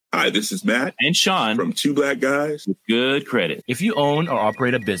Hi, this is Matt and Sean from Two Black Guys with Good Credit. If you own or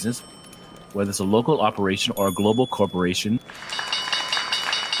operate a business, whether it's a local operation or a global corporation,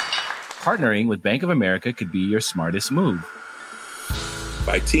 partnering with Bank of America could be your smartest move.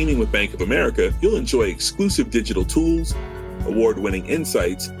 By teaming with Bank of America, you'll enjoy exclusive digital tools, award-winning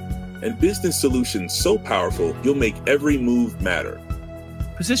insights, and business solutions so powerful you'll make every move matter.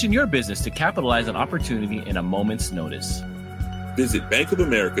 Position your business to capitalize on opportunity in a moment's notice. Visit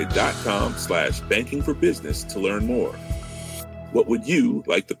bankofamerica.com/banking for business to learn more. What would you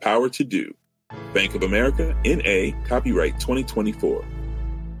like the power to do? Bank of America, N.A., copyright 2024.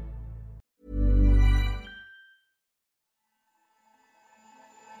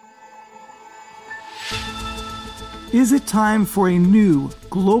 Is it time for a new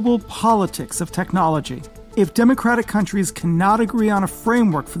global politics of technology? If democratic countries cannot agree on a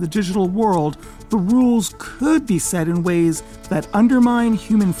framework for the digital world, the rules could be set in ways that undermine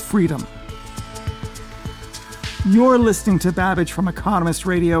human freedom. You're listening to Babbage from Economist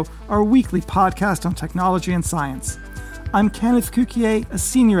Radio, our weekly podcast on technology and science. I'm Kenneth Cukier, a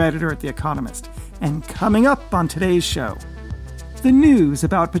senior editor at The Economist, and coming up on today's show, the news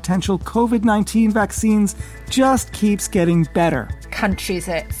about potential COVID-19 vaccines just keeps getting better. Countries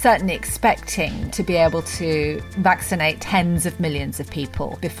are certainly expecting to be able to vaccinate tens of millions of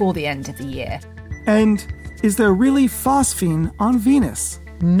people before the end of the year. And is there really phosphine on Venus?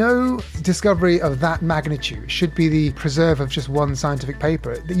 No discovery of that magnitude should be the preserve of just one scientific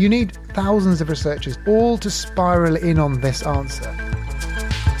paper. You need thousands of researchers all to spiral in on this answer.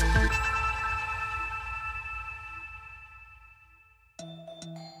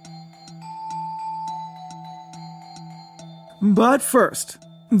 But first,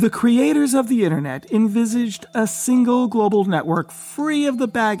 the creators of the internet envisaged a single global network free of the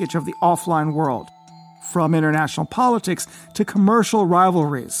baggage of the offline world, from international politics to commercial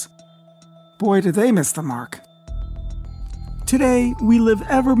rivalries. Boy, did they miss the mark. Today, we live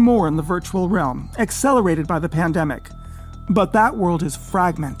ever more in the virtual realm, accelerated by the pandemic. But that world is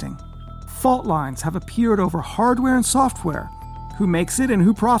fragmenting. Fault lines have appeared over hardware and software, who makes it and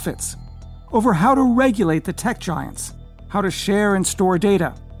who profits, over how to regulate the tech giants, how to share and store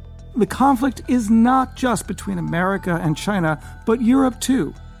data. The conflict is not just between America and China, but Europe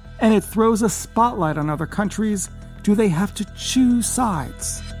too. And it throws a spotlight on other countries. Do they have to choose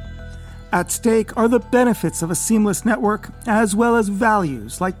sides? At stake are the benefits of a seamless network, as well as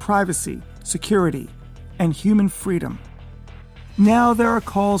values like privacy, security, and human freedom. Now there are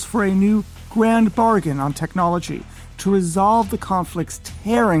calls for a new grand bargain on technology to resolve the conflicts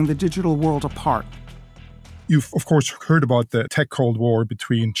tearing the digital world apart. You've, of course, heard about the tech Cold War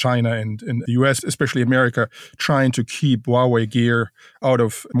between China and the US, especially America, trying to keep Huawei gear out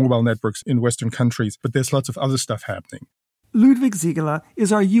of mobile networks in Western countries. But there's lots of other stuff happening. Ludwig Siegele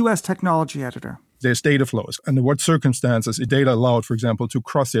is our US technology editor. There's data flows. Under what circumstances is data allowed, for example, to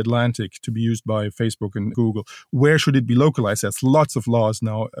cross the Atlantic to be used by Facebook and Google? Where should it be localized? There's lots of laws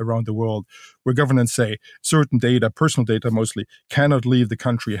now around the world where governments say certain data, personal data mostly, cannot leave the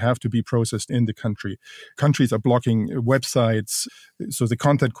country, have to be processed in the country. Countries are blocking websites. So the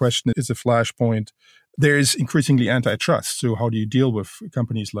content question is a flashpoint. There is increasingly antitrust. So how do you deal with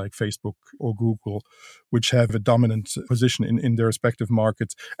companies like Facebook or Google, which have a dominant position in their respective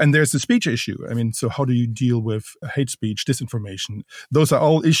markets? And there's the speech issue. I mean, so how do you deal with hate speech, disinformation? Those are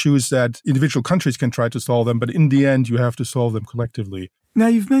all issues that individual countries can try to solve them, but in the end, you have to solve them collectively. Now,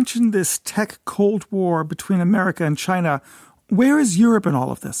 you've mentioned this tech Cold War between America and China. Where is Europe in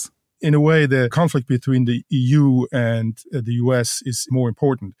all of this? In a way, the conflict between the EU and the US is more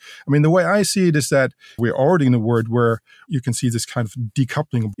important. I mean, the way I see it is that we're already in a world where you can see this kind of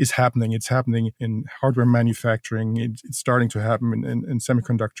decoupling is happening. It's happening in hardware manufacturing. It's starting to happen in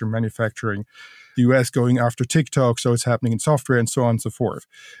semiconductor manufacturing. The US going after TikTok, so it's happening in software and so on and so forth.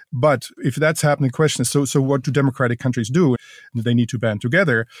 But if that's happening, the question is, so what do democratic countries do? They need to band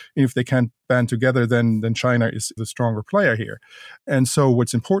together. And if they can't band together, then China is the stronger player here. And so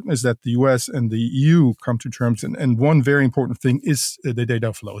what's important is that the US and the EU come to terms. And one very important thing is the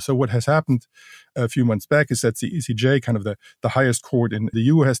data flow. So what has happened a few months back is that the ECJ, kind of the highest court in the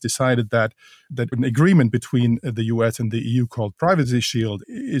EU, has decided that an agreement between the US and the EU called Privacy Shield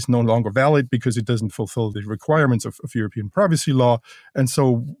is no longer valid because it doesn't fulfill the requirements of European privacy law. And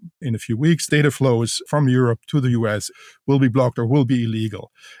so in a few weeks, data flows from Europe to the US will be blocked or will be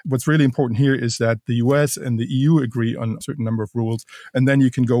illegal. What's really important here is that the US and the EU agree on a certain number of rules, and then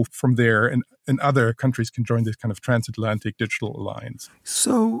you can go from there, and other countries can join this kind of transatlantic digital alliance.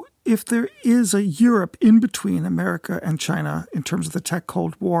 So if there is a Europe in between America and China in terms of the tech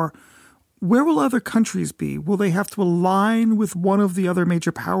Cold War, Where will other countries be? Will they have to align with one of the other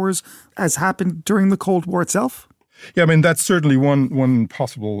major powers, as happened during the Cold War itself? Yeah, I mean, that's certainly one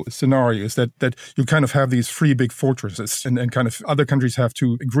possible scenario, is that you kind of have these three big fortresses and kind of other countries have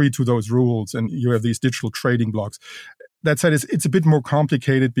to agree to those rules, and you have these digital trading blocks. That said, it's a bit more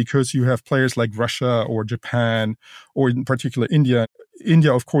complicated because you have players like Russia or Japan, or in particular India.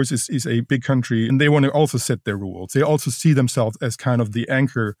 India, of course, is a big country, and they want to also set their rules. They also see themselves as kind of the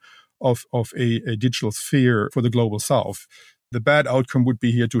anchor of a digital sphere for the global south. The bad outcome would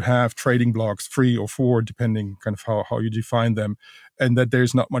be here to have trading blocks, 3 or 4, depending kind of how you define them, and that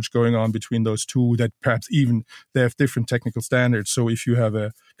there's not much going on between those two, that perhaps even they have different technical standards. So if you have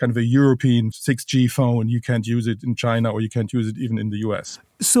a kind of a European 6G phone, you can't use it in China, or you can't use it even in the US.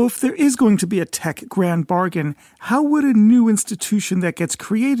 So if there is going to be a tech grand bargain, how would a new institution that gets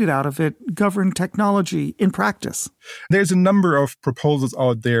created out of it govern technology in practice? There's a number of proposals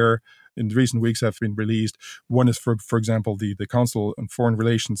out there in the recent weeks have been released. One is, for example, the Council on Foreign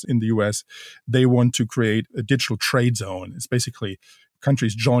Relations in the US. They want to create a digital trade zone. It's basically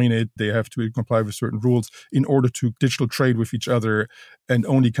countries join it. They have to comply with certain rules in order to digital trade with each other. And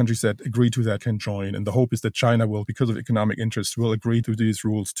only countries that agree to that can join. And the hope is that China will, because of economic interest, will agree to these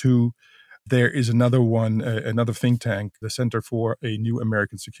rules too. There is another one, another think tank, the Center for a New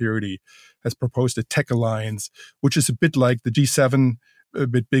American Security, has proposed a tech alliance, which is a bit like the G7, a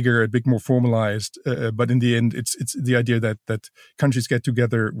bit bigger, a bit more formalized, but in the end, it's the idea that countries get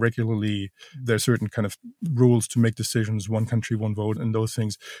together regularly. There are certain kind of rules to make decisions, one country, one vote, and those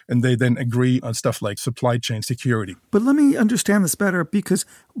things, and they then agree on stuff like supply chain security. But let me understand this better, because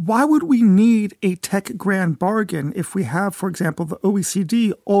why would we need a tech grand bargain if we have, for example, the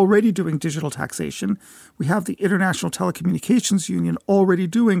OECD already doing digital taxation? We have the International Telecommunications Union already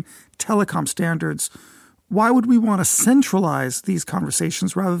doing telecom standards. Why would we want to centralize these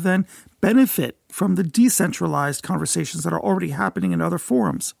conversations rather than benefit from the decentralized conversations that are already happening in other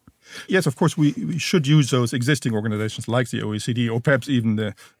forums? Yes, of course, we should use those existing organizations like the OECD or perhaps even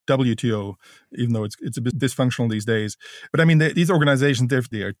the WTO, even though it's a bit dysfunctional these days. But I mean, these organizations,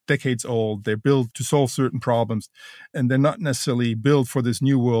 they are decades old. They're built to solve certain problems, and they're not necessarily built for this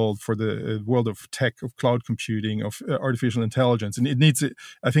new world, for the world of tech, of cloud computing, of artificial intelligence. And I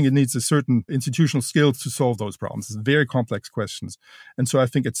think it needs a certain institutional skills to solve those problems. It's very complex questions. And so I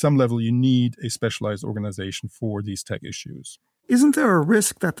think at some level, you need a specialized organization for these tech issues. Isn't there a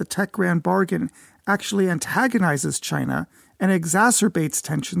risk that the tech grand bargain actually antagonizes China and exacerbates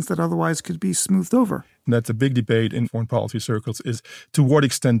tensions that otherwise could be smoothed over? And that's a big debate in foreign policy circles, is to what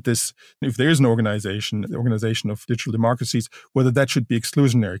extent this, if there is an organization, the Organization of Digital Democracies, whether that should be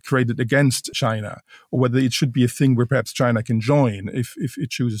exclusionary, created against China, or whether it should be a thing where perhaps China can join if it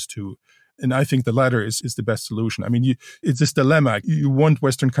chooses to. And I think the latter is the best solution. I mean, it's this dilemma. You want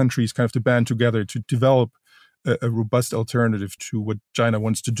Western countries kind of to band together to develop a robust alternative to what China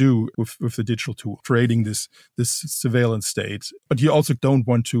wants to do with the digital tool, creating this surveillance state. But you also don't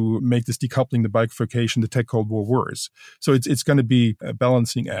want to make this decoupling, the bifurcation, the tech Cold War worse. So it's going to be a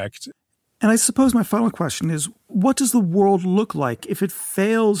balancing act. And I suppose my final question is, what does the world look like if it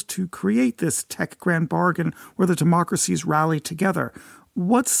fails to create this tech grand bargain where the democracies rally together?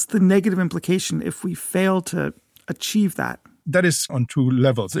 What's the negative implication if we fail to achieve that? That is on two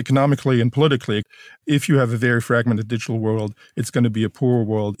levels, economically and politically. If you have a very fragmented digital world, it's going to be a poor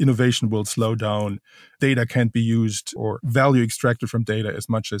world. Innovation will slow down. Data can't be used or value extracted from data as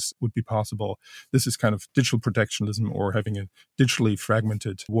much as would be possible. This is kind of digital protectionism, or having a digitally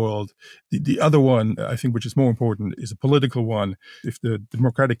fragmented world. The other one, I think, which is more important, is a political one. If the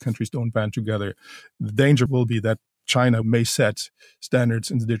democratic countries don't band together, the danger will be that China may set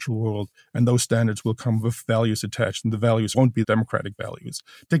standards in the digital world, and those standards will come with values attached, and the values won't be democratic values.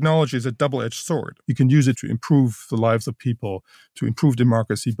 Technology is a double-edged sword. You can use it to improve the lives of people, to improve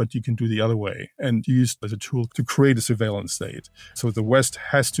democracy, but you can do the other way and use it as a tool to create a surveillance state. So the West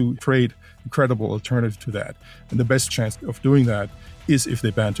has to create a credible alternative to that. And the best chance of doing that is if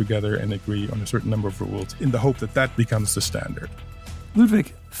they band together and agree on a certain number of rules, in the hope that that becomes the standard.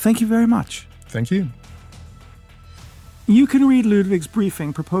 Ludwig, thank you very much. Thank you. You can read Ludwig's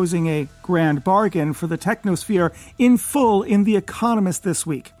briefing proposing a grand bargain for the technosphere in full in The Economist this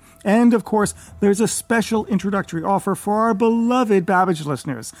week. And, of course, there's a special introductory offer for our beloved Babbage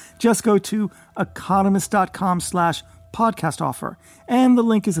listeners. Just go to economist.com/podcast offer, and the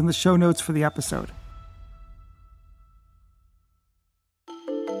link is in the show notes for the episode.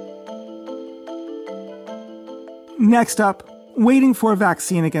 Next up, waiting for a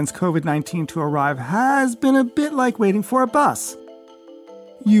vaccine against COVID-19 to arrive has been a bit like waiting for a bus.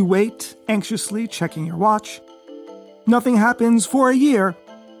 You wait, anxiously checking your watch. Nothing happens for a year.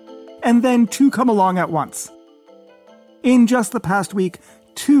 and then 2 come along at once. In just the past week,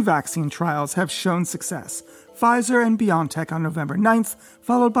 2 vaccine trials have shown success. Pfizer and BioNTech on November 9th,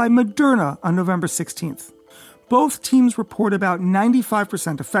 followed by Moderna on November 16th. Both teams report about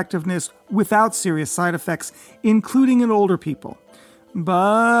 95% effectiveness without serious side effects, including in older people.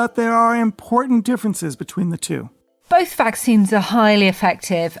 But there are important differences between the two. Both vaccines are highly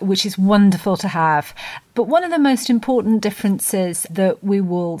effective, which is wonderful to have. But one of the most important differences that we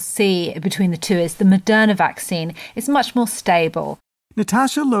will see between the two is the Moderna vaccine is much more stable.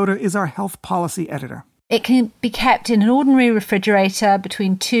 Natasha Loder is our health policy editor. It can be kept in an ordinary refrigerator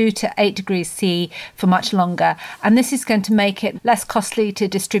between 2 to 8 degrees C for much longer, and this is going to make it less costly to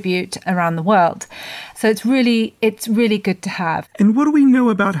distribute around the world. So it's really good to have. And what do we know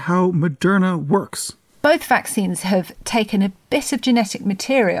about how Moderna works? Both vaccines have taken a bit of genetic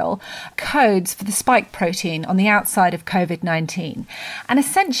material, codes for the spike protein on the outside of COVID-19. And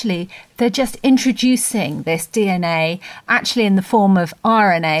essentially, they're just introducing this DNA, actually in the form of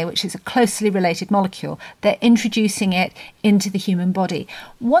RNA, which is a closely related molecule. They're introducing it into the human body.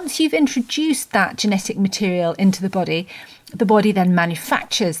 Once you've introduced that genetic material into the body then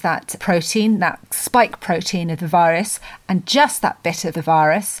manufactures that protein, that spike protein of the virus, and just that bit of the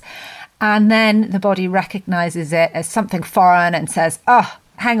virus. And then the body recognizes it as something foreign and says, oh,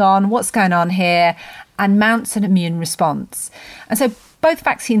 hang on, what's going on here? And mounts an immune response. And so both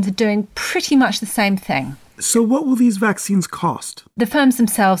vaccines are doing pretty much the same thing. So what will these vaccines cost? The firms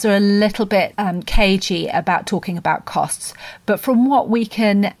themselves are a little bit cagey about talking about costs. But from what we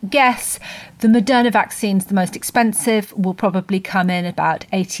can guess, the Moderna vaccines, the most expensive, will probably come in about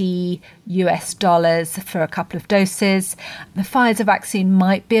 $80 for a couple of doses. The Pfizer vaccine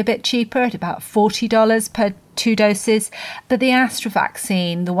might be a bit cheaper at about $40 per 2 doses. But the Astra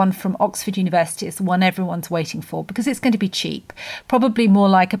vaccine, the one from Oxford University, is the one everyone's waiting for because it's going to be cheap. Probably more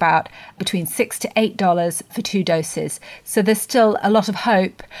like about between $6 to $8 for 2 doses. So there's still a lot of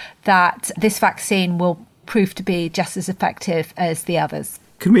hope that this vaccine will prove to be just as effective as the others.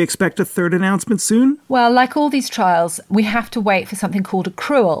 Can we expect a third announcement soon? Well, like all these trials, we have to wait for something called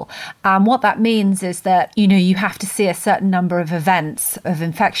accrual. What that means is that, you have to see a certain number of events of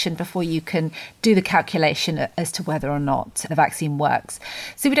infection before you can do the calculation as to whether or not the vaccine works.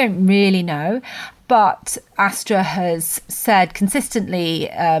 So we don't really know. But Astra has said consistently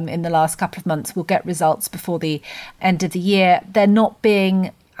in the last couple of months, we'll get results before the end of the year. They're not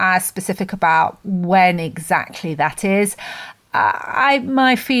being as specific about when exactly that is.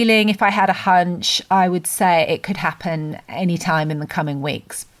 My feeling, if I had a hunch, I would say it could happen any time in the coming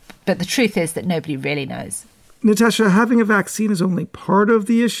weeks. But the truth is that nobody really knows. Natasha, having a vaccine is only part of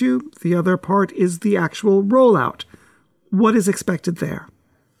the issue. The other part is the actual rollout. What is expected there?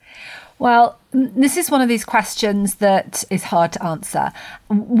 Well, this is one of these questions that is hard to answer.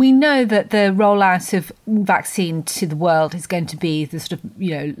 We know that the rollout of vaccine to the world is going to be the sort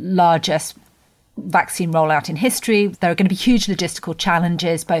of, largest vaccine rollout in history. There are going to be huge logistical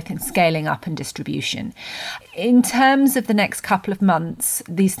challenges, both in scaling up and distribution. In terms of the next couple of months,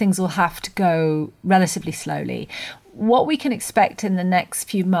 these things will have to go relatively slowly. What we can expect in the next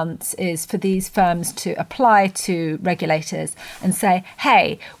few months is for these firms to apply to regulators and say,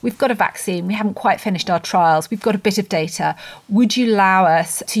 hey, we've got a vaccine, we haven't quite finished our trials, we've got a bit of data. Would you allow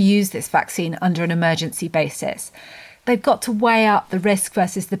us to use this vaccine under an emergency basis? They've got to weigh up the risk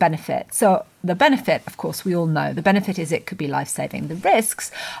versus the benefit. So the benefit, of course, we all know. The benefit is it could be life-saving. The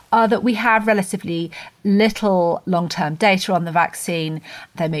risks are that we have relatively little long-term data on the vaccine.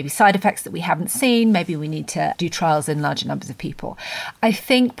 There may be side effects that we haven't seen. Maybe we need to do trials in larger numbers of people. I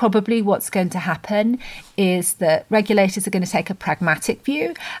think probably what's going to happen is that regulators are going to take a pragmatic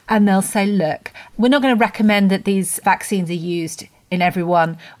view and they'll say, look, we're not going to recommend that these vaccines are used in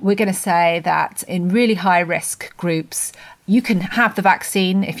everyone. We're going to say that in really high risk groups, you can have the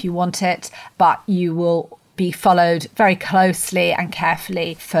vaccine if you want it, but you will be followed very closely and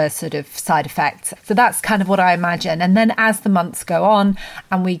carefully for sort of side effects. So that's kind of what I imagine. And then as the months go on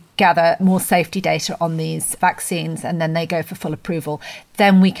and we gather more safety data on these vaccines and then they go for full approval,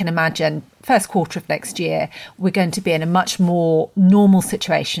 then we can imagine first quarter of next year, we're going to be in a much more normal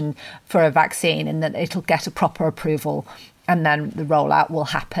situation for a vaccine and that it'll get a proper approval. And then the rollout will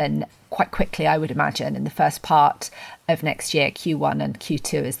happen quite quickly, I would imagine, in the first part of next year, Q1 and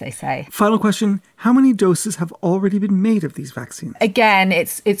Q2, as they say. Final question. How many doses have already been made of these vaccines? Again,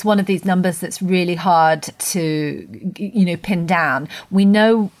 it's one of these numbers that's really hard to, pin down. We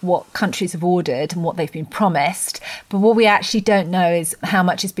know what countries have ordered and what they've been promised, but what we actually don't know is how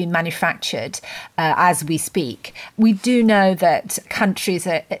much has been manufactured as we speak. We do know that countries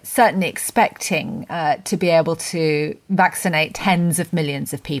are certainly expecting to be able to vaccinate tens of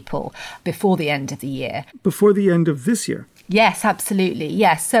millions of people before the end of the year. Before the end of this year? Yes, absolutely.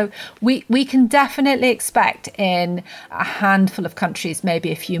 Yes. So we can definitely expect in a handful of countries,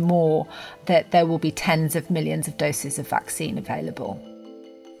 maybe a few more, that there will be tens of millions of doses of vaccine available.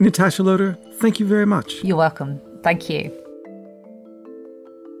 Natasha Loder, thank you very much. You're welcome. Thank you.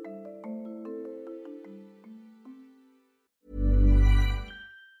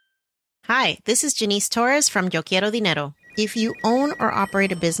 Hi, this is Janice Torres from Yo Quiero Dinero. If you own or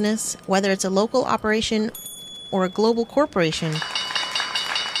operate a business, whether it's a local operation or a global corporation,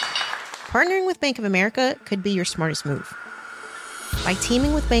 partnering with Bank of America could be your smartest move. By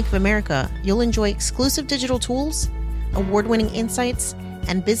teaming with Bank of America, you'll enjoy exclusive digital tools, award-winning insights,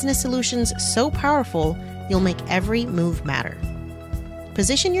 and business solutions so powerful, you'll make every move matter.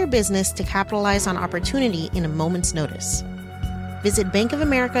 Position your business to capitalize on opportunity in a moment's notice. Visit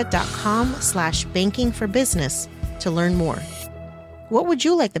bankofamerica.com/banking for business to learn more. What would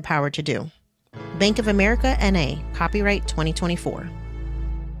you like the power to do? Bank of America N.A., copyright 2024.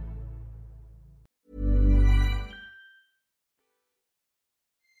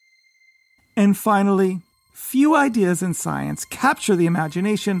 And finally, few ideas in science capture the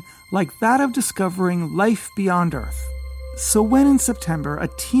imagination like that of discovering life beyond Earth. So when in September, a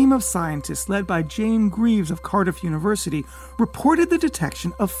team of scientists led by Jane Greaves of Cardiff University reported the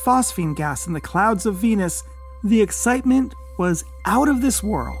detection of phosphine gas in the clouds of Venus, the excitement was out of this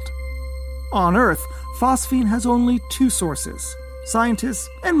world. On Earth, phosphine has only two sources, scientists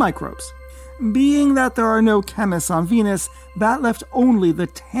and microbes. Being that there are no chemists on Venus, that left only the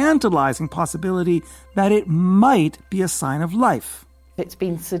tantalizing possibility that it might be a sign of life. It's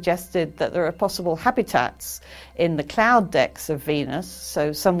been suggested that there are possible habitats in the cloud decks of Venus,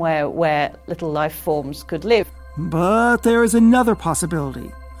 so somewhere where little life forms could live. But there is another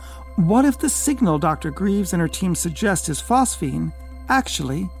possibility. What if the signal Dr. Greaves and her team suggest is phosphine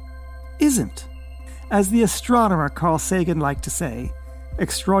actually isn't? As the astronomer Carl Sagan liked to say,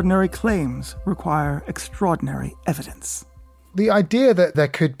 extraordinary claims require extraordinary evidence. The idea that there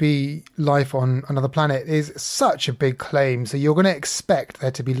could be life on another planet is such a big claim, so you're going to expect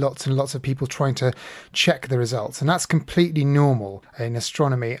there to be lots and lots of people trying to check the results, and that's completely normal in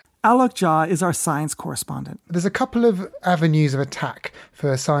astronomy. Alok Jha is our science correspondent. There's a couple of avenues of attack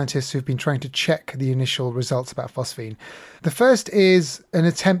for scientists who've been trying to check the initial results about phosphine. The first is an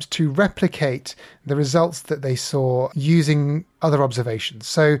attempt to replicate the results that they saw using other observations.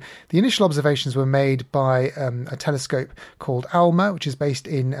 So the initial observations were made by a telescope called ALMA, which is based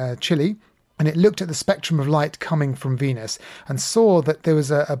in Chile. And it looked at the spectrum of light coming from Venus and saw that there was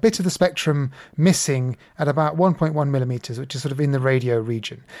a bit of the spectrum missing at about 1.1 millimeters, which is sort of in the radio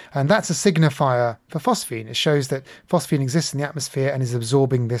region. And that's a signifier for phosphine. It shows that phosphine exists in the atmosphere and is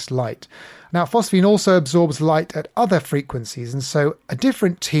absorbing this light. Now, phosphine also absorbs light at other frequencies, and so a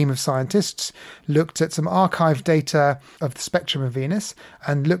different team of scientists looked at some archived data of the spectrum of Venus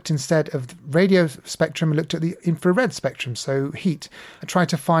and looked instead of the radio spectrum and looked at the infrared spectrum, so heat, and tried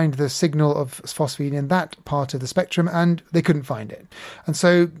to find the signal of phosphine in that part of the spectrum, and they couldn't find it. And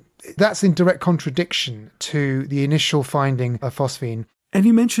so that's in direct contradiction to the initial finding of phosphine. And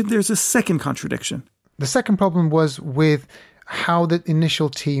you mentioned there's a second contradiction. The second problem was with how the initial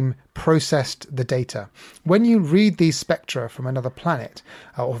team processed the data. When you read these spectra from another planet,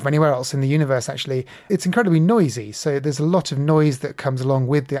 or from anywhere else in the universe, actually, it's incredibly noisy. So there's a lot of noise that comes along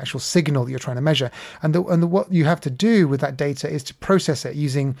with the actual signal that you're trying to measure. And what you have to do with that data is to process it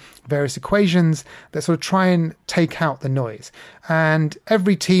using various equations that sort of try and take out the noise. And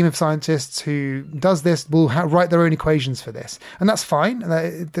every team of scientists who does this will write their own equations for this. And that's fine.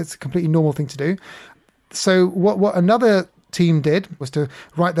 That's a completely normal thing to do. So what another team did was to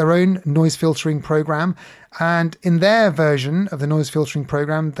write their own noise filtering program, and in their version of the noise filtering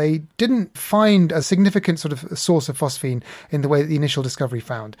program they didn't find a significant sort of source of phosphine in the way that the initial discovery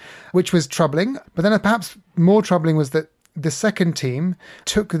found, which was troubling. But then perhaps more troubling was that the second team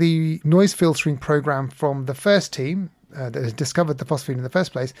took the noise filtering program from the first team that had discovered the phosphine in the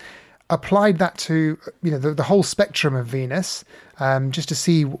first place, applied that to the whole spectrum of Venus, just to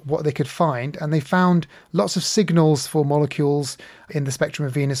see what they could find. And they found lots of signals for molecules in the spectrum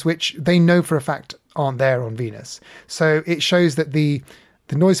of Venus, which they know for a fact aren't there on Venus. So it shows that the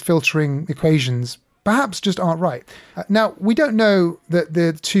noise filtering equations perhaps just aren't right. Now, we don't know that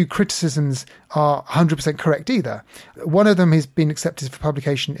the two criticisms are 100% correct either. One of them has been accepted for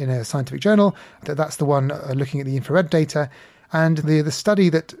publication in a scientific journal. That's the one looking at the infrared data. And the study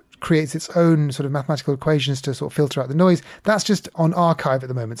that creates its own sort of mathematical equations to sort of filter out the noise, that's just on archive at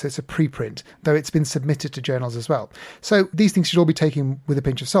the moment. So it's a preprint, though it's been submitted to journals as well. So these things should all be taken with a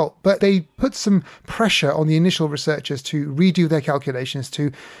pinch of salt. But they put some pressure on the initial researchers to redo their calculations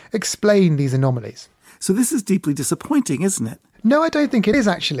to explain these anomalies. So this is deeply disappointing, isn't it? No, I don't think it is,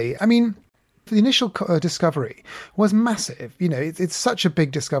 actually. I mean, the initial discovery was massive. You know, it's such a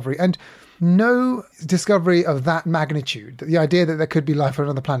big discovery, and no discovery of that magnitude, the idea that there could be life on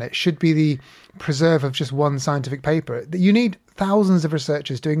another planet, should be the preserve of just one scientific paper. You need thousands of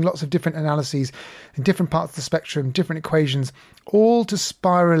researchers doing lots of different analyses in different parts of the spectrum, different equations, all to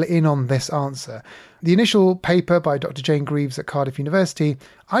spiral in on this answer. The initial paper by Dr. Jane Greaves at Cardiff University,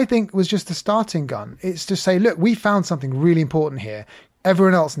 I think, was just the starting gun. It's to say, look, we found something really important here.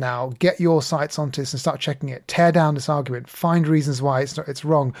 Everyone else now, get your sights onto this and start checking it. Tear down this argument. Find reasons why it's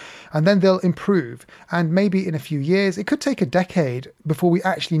wrong. And then they'll improve. And maybe in a few years, it could take a decade before we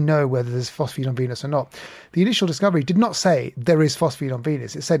actually know whether there's phosphine on Venus or not. The initial discovery did not say there is phosphine on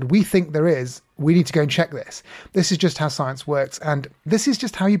Venus. It said, we think there is. We need to go and check this. This is just how science works. And this is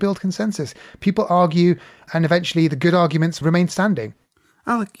just how you build consensus. People argue, and eventually the good arguments remain standing.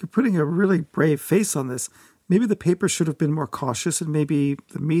 Alec, you're putting a really brave face on this. Maybe the paper should have been more cautious, and maybe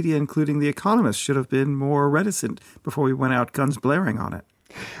the media, including The Economist, should have been more reticent before we went out guns blaring on it.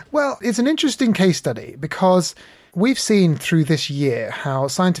 Well, it's an interesting case study because we've seen through this year how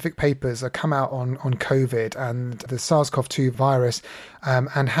scientific papers have come out on COVID and the SARS-CoV-2 virus,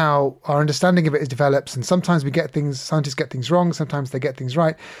 and how our understanding of it is develops. And sometimes scientists get things wrong, sometimes they get things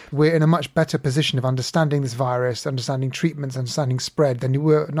right. We're in a much better position of understanding this virus, understanding treatments, understanding spread than we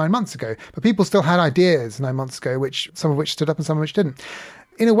were 9 months ago. But people still had ideas 9 months ago, some of which stood up and some of which didn't.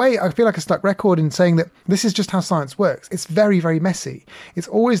 In a way, I feel like a stuck record in saying that this is just how science works. It's very, very messy. It's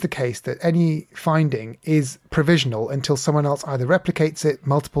always the case that any finding is provisional until someone else either replicates it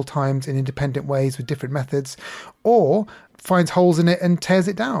multiple times in independent ways with different methods, or finds holes in it and tears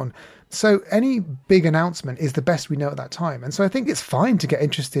it down. So any big announcement is the best we know at that time. And so I think it's fine to get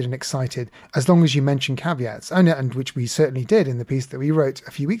interested and excited as long as you mention caveats, and which we certainly did in the piece that we wrote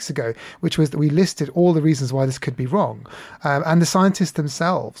a few weeks ago, which was that we listed all the reasons why this could be wrong. And the scientists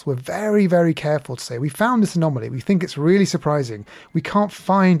themselves were very, very careful to say, we found this anomaly. We think it's really surprising. We can't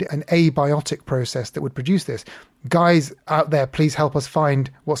find an abiotic process that would produce this. Guys out there, please help us find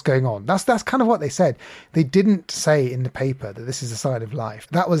what's going on. That's kind of what they said. They didn't say in the paper that this is a sign of life.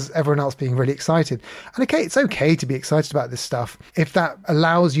 That was everyone else being really excited. And okay, it's okay to be excited about this stuff if that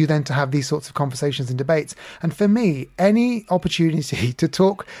allows you then to have these sorts of conversations and debates. And for me, any opportunity to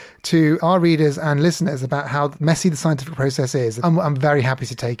talk to our readers and listeners about how messy the scientific process is, I'm very happy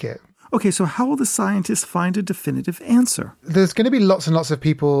to take it. Okay, so how will the scientists find a definitive answer? There's going to be lots and lots of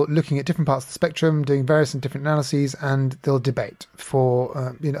people looking at different parts of the spectrum, doing various and different analyses, and they'll debate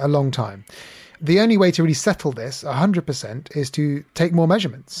for a long time. The only way to really settle this 100% is to take more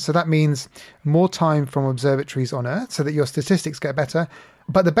measurements. So that means more time from observatories on Earth so that your statistics get better.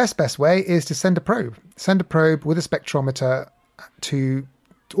 But the best way is to send a probe. Send a probe with a spectrometer to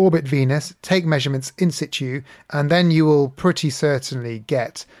orbit Venus, take measurements in situ, and then you will pretty certainly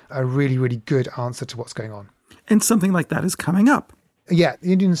get a really, really good answer to what's going on. And something like that is coming up. Yeah,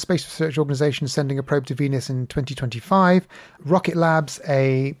 the Indian Space Research Organisation is sending a probe to Venus in 2025. Rocket Labs,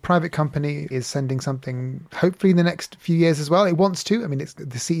 a private company, is sending something hopefully in the next few years as well. It wants to. I mean, the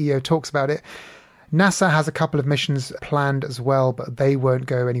CEO talks about it. NASA has a couple of missions planned as well, but they won't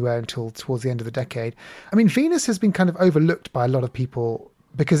go anywhere until towards the end of the decade. I mean, Venus has been kind of overlooked by a lot of people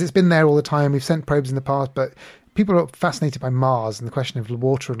because it's been there all the time. We've sent probes in the past, but people are fascinated by Mars and the question of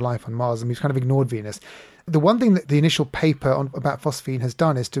water and life on Mars, and we've kind of ignored Venus. The one thing that the initial paper about phosphine has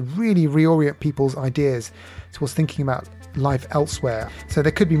done is to really reorient people's ideas towards thinking about life elsewhere. So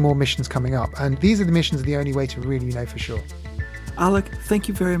there could be more missions coming up, and these are the missions are the only way to really know for sure. Alec, thank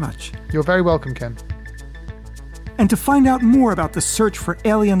you very much. You're very welcome, Ken. And to find out more about the search for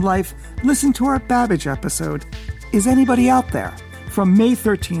alien life, listen to our Babbage episode, Is Anybody Out There? From May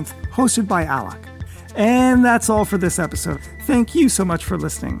 13th, hosted by Alec. And that's all for this episode. Thank you so much for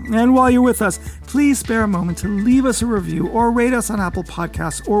listening. And while you're with us, please spare a moment to leave us a review or rate us on Apple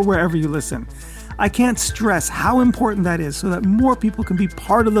Podcasts or wherever you listen. I can't stress how important that is so that more people can be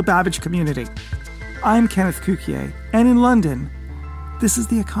part of the Babbage community. I'm Kenneth Cukier, and in London, this is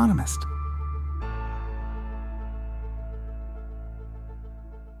The Economist.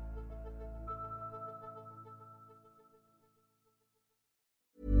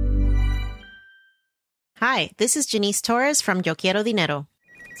 Hi, this is Janice Torres from Yo Quiero Dinero.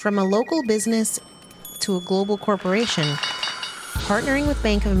 From a local business to a global corporation, partnering with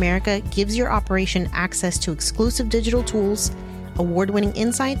Bank of America gives your operation access to exclusive digital tools, award-winning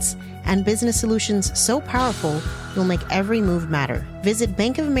insights, and business solutions so powerful you'll make every move matter. Visit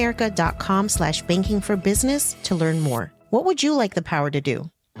bankofamerica.com/banking for business to learn more. What would you like the power to do?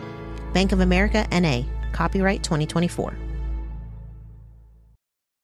 Bank of America, N.A., copyright 2024.